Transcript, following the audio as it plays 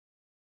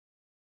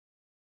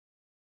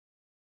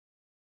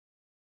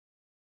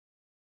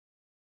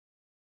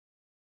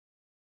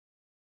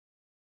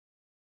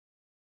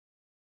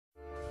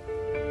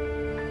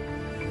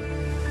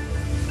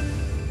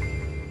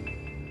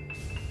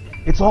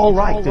It's all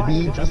right to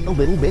be just a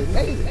little bit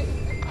crazy.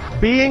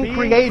 Being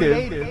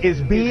creative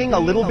is being a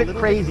little bit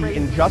crazy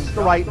in just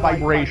the right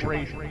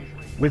vibration.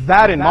 With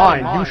that in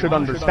mind, you should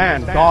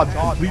understand God's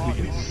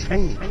completely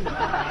insane.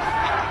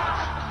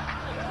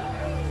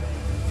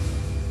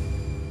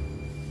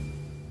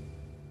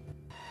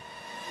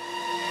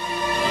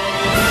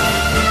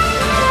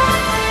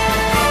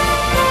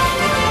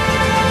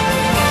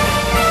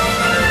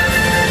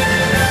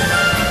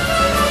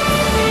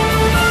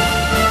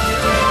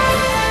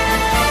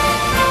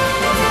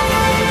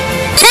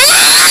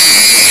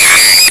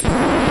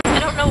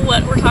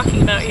 What we're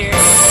talking about here.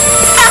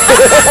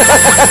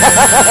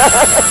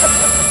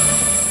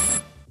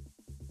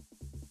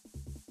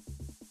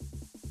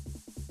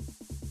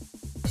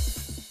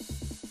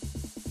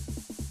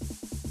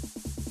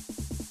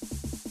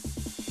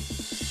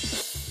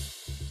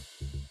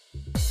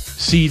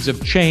 Seeds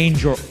of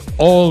change are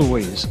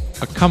always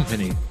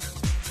accompanied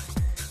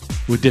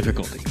with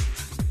difficulty.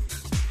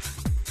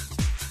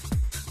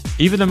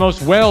 Even the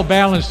most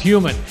well-balanced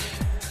human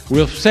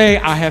will say,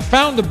 I have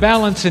found the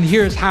balance and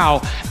here's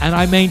how, and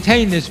I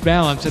maintain this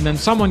balance, and then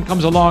someone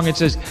comes along and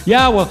says,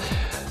 yeah, well,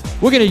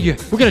 we're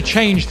gonna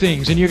change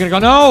things, and you're gonna go,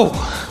 no,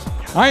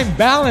 I'm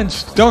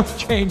balanced, don't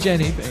change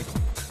anything.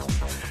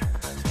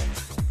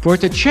 For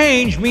it to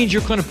change means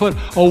you're gonna put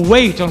a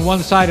weight on one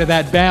side of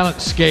that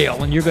balance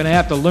scale, and you're gonna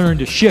have to learn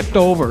to shift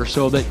over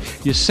so that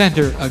you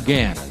center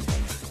again.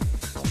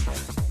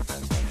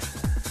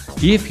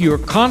 If you're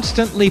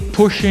constantly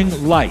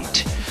pushing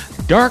light,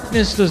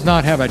 darkness does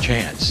not have a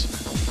chance.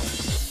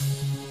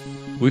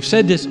 We've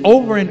said this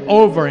over and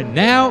over, and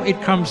now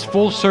it comes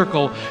full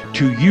circle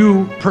to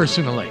you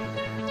personally,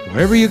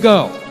 wherever you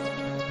go.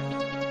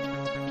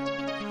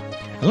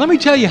 And let me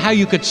tell you how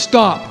you could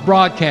stop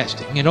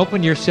broadcasting and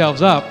open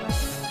yourselves up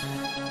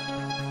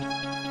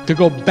to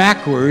go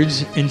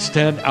backwards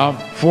instead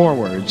of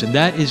forwards. And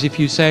that is if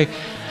you say,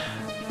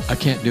 I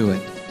can't do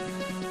it.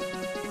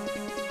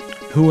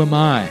 Who am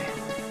I?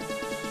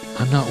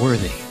 I'm not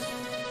worthy.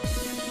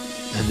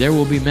 And there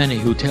will be many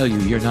who tell you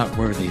you're not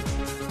worthy.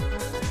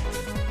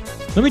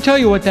 Let me tell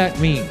you what that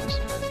means.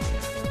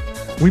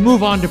 We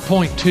move on to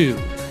point 2.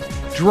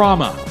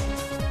 Drama,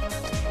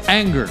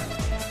 anger,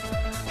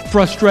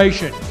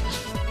 frustration.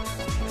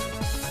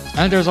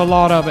 And there's a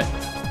lot of it.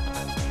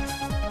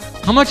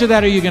 How much of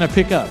that are you going to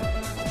pick up?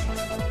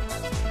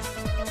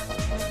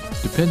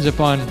 Depends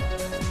upon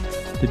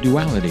the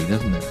duality,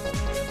 doesn't it?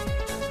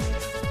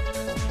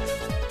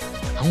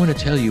 I want to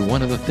tell you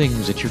one of the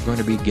things that you're going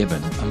to be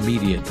given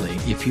immediately,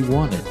 if you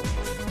want it.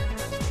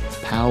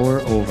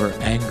 Power over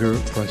anger,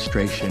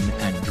 frustration,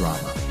 and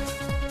drama.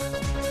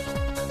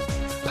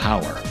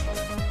 Power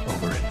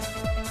over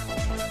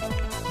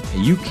it.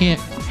 You can't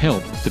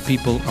help the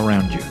people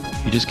around you.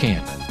 You just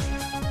can't.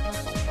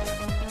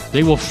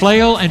 They will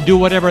flail and do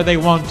whatever they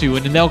want to,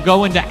 and then they'll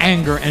go into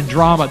anger and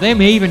drama. They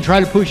may even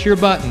try to push your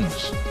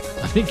buttons.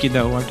 I think you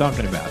know what I'm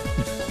talking about.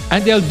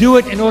 And they'll do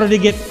it in order to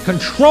get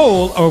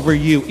control over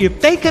you.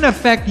 If they can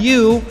affect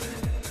you,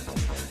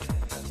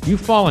 you've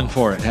fallen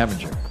for it,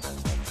 haven't you?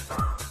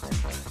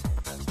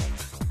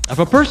 If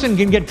a person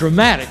can get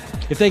dramatic,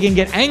 if they can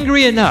get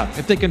angry enough,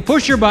 if they can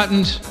push your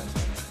buttons,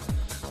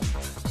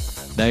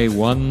 they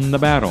won the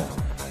battle.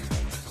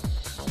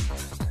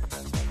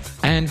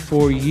 And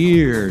for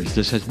years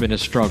this has been a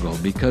struggle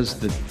because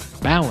the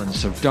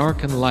balance of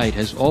dark and light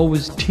has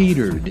always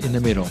teetered in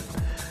the middle.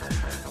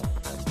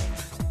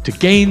 To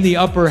gain the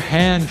upper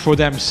hand for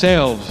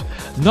themselves,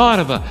 not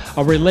of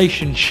a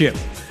relationship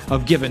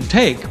of give and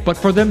take, but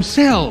for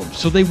themselves,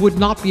 so they would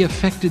not be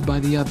affected by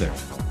the other.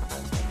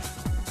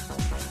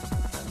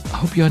 I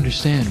hope you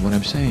understand what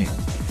I'm saying.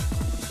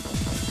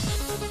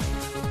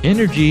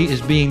 Energy is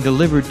being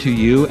delivered to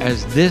you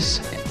as this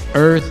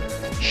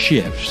earth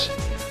shifts,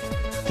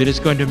 that it's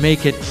going to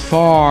make it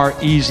far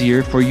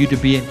easier for you to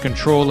be in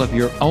control of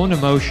your own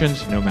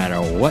emotions, no matter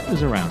what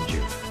is around you,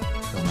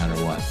 no matter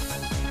what.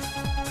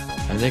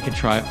 And they can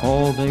try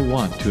all they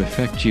want to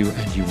affect you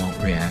and you won't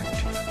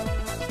react.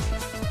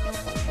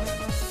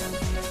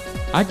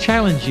 I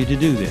challenge you to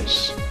do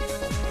this.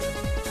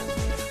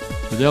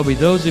 There'll be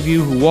those of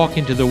you who walk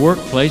into the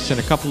workplace in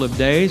a couple of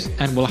days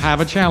and will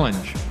have a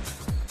challenge.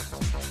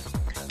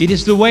 It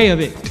is the way of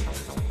it.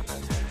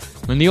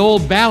 When the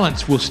old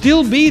balance will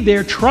still be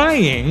there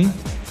trying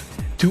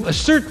to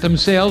assert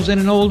themselves in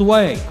an old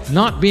way,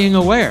 not being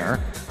aware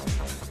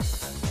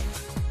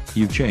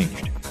you've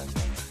changed.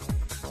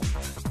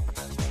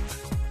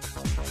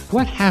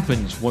 What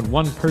happens when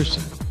one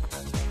person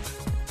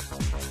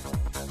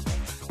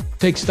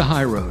takes the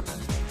high road?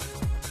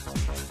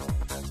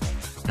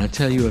 And I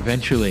tell you,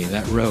 eventually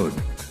that road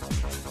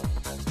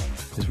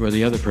is where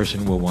the other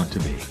person will want to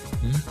be.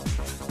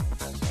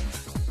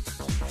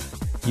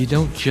 You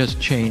don't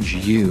just change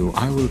you.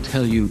 I will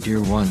tell you,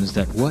 dear ones,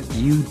 that what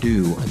you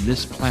do on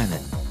this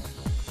planet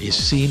is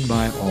seen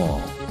by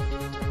all.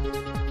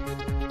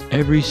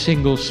 Every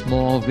single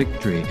small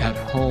victory at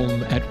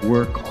home, at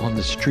work, on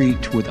the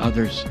street, with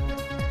others.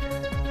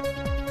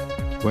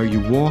 where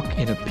you walk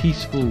in a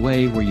peaceful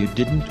way where you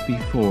didn't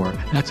before,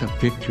 that's a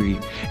victory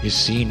is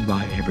seen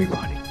by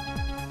everybody.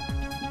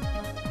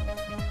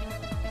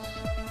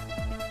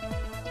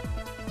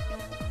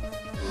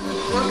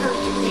 Welcome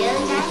to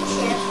Paradigm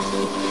Shift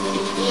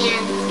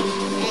and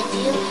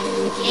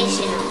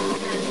Educational.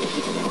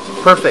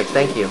 Perfect,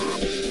 thank you.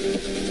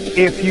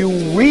 If you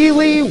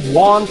really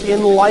want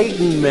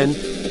enlightenment,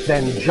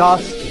 then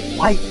just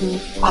lighten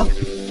up.